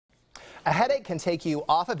A headache can take you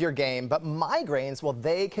off of your game, but migraines, well,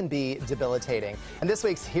 they can be debilitating. And this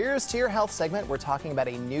week's Here's to Your Health segment, we're talking about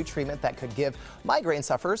a new treatment that could give migraine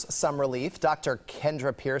sufferers some relief. Dr.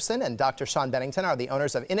 Kendra Pearson and Dr. Sean Bennington are the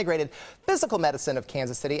owners of Integrated Physical Medicine of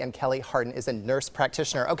Kansas City, and Kelly Harden is a nurse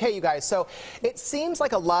practitioner. Okay, you guys, so it seems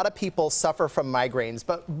like a lot of people suffer from migraines,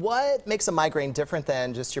 but what makes a migraine different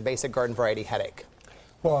than just your basic garden variety headache?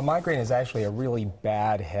 Well, a migraine is actually a really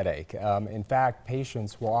bad headache. In fact,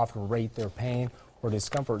 patients will often rate their pain or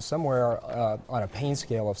discomfort somewhere on a pain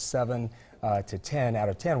scale of 7 to 10 out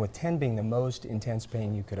of 10, with 10 being the most intense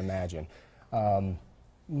pain you could imagine.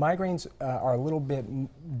 Migraines are a little bit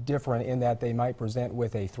different in that they might present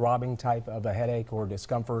with a throbbing type of a headache or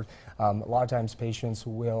discomfort. A lot of times patients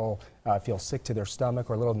will feel sick to their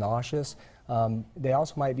stomach or a little nauseous. They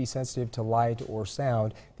also might be sensitive to light or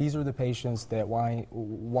sound. These are the patients that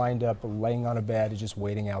wind up laying on a bed just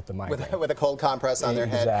waiting out the migraine. With a cold compress on their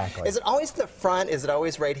head. Exactly. Is it always the front? Is it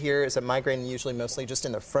always right here? Is a migraine usually mostly just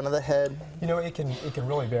in the front of the head? You know, it can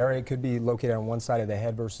really vary. It could be located on one side of the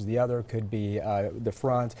head versus the other. It could be the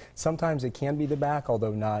front. Sometimes it can be the back,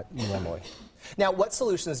 although not normally. Now, what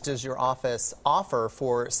solutions does your office offer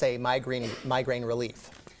for, say, migraine relief?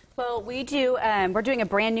 Well, we're doing a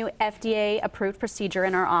brand new FDA-approved procedure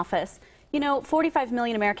in our office. You know, 45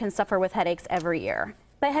 million Americans suffer with headaches every year.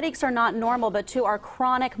 But headaches are not normal, but to our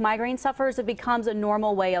chronic migraine sufferers, it becomes a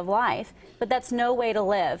normal way of life. But that's no way to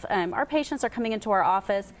live. Our patients are coming into our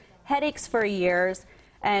office, headaches for years,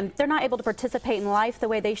 and they're not able to participate in life the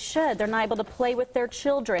way they should. They're not able to play with their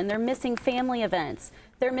children. They're missing family events.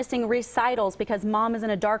 They're missing recitals because mom is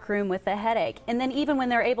in a dark room with a headache. And then even when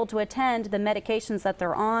they're able to attend, the medications that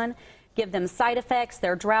they're on give them side effects.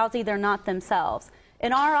 They're drowsy. They're not themselves.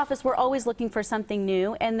 In our office, we're always looking for something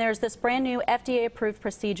new, and there's this brand new FDA-approved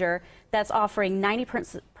procedure that's offering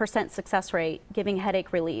 90% success rate, giving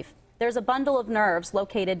headache relief. There's a bundle of nerves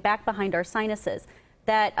located back behind our sinuses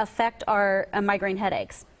that affect our migraine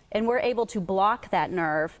headaches, and we're able to block that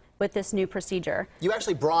nerve with this new procedure. You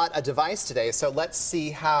actually brought a device today, so let's see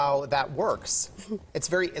how that works.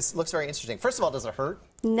 It looks very interesting. First of all, does it hurt?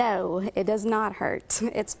 No, it does not hurt.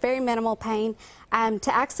 It's very minimal pain.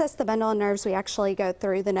 To access the bundle of nerves, we actually go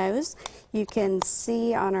through the nose. You can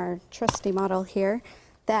see on our trusty model here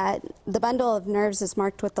that the bundle of nerves is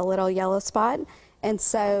marked with the little yellow spot, and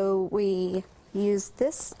so we use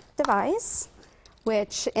this device,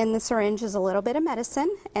 which in the syringe is a little bit of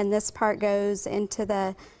medicine, and this part goes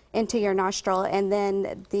into your nostril, and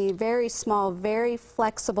then the very small, very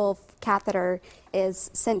flexible catheter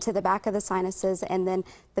is sent to the back of the sinuses, and then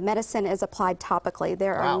the medicine is applied topically.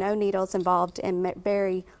 There are no needles involved, and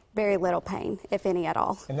very little pain, if any at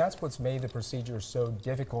all. And that's what's made the procedure so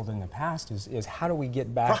difficult in the past is how do we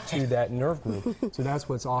get back to that nerve group? So that's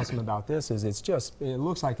what's awesome about this is it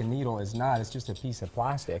looks like a needle. It's not. It's just a piece of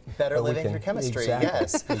plastic. Better living through chemistry, exactly,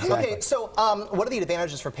 yes. Exactly. Okay, so what are the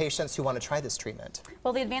advantages for patients who want to try this treatment?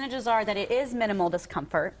 Well, the advantages are that it is minimal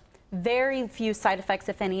discomfort, very few side effects,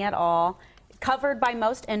 if any at all, covered by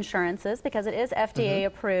most insurances because it is FDA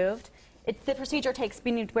approved. The procedure takes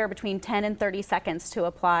anywhere between 10 and 30 seconds to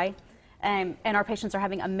apply, and our patients are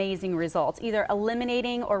having amazing results, either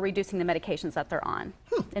eliminating or reducing the medications that they're on.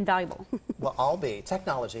 Invaluable. Well, I'll be.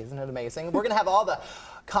 Technology, isn't it amazing? We're going to have all the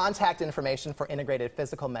contact information for Integrated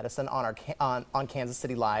Physical Medicine on Kansas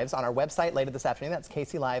City Lives on our website later this afternoon. That's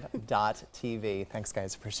kclive.tv. Thanks,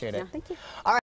 guys. Appreciate it. Yeah, thank you. All right.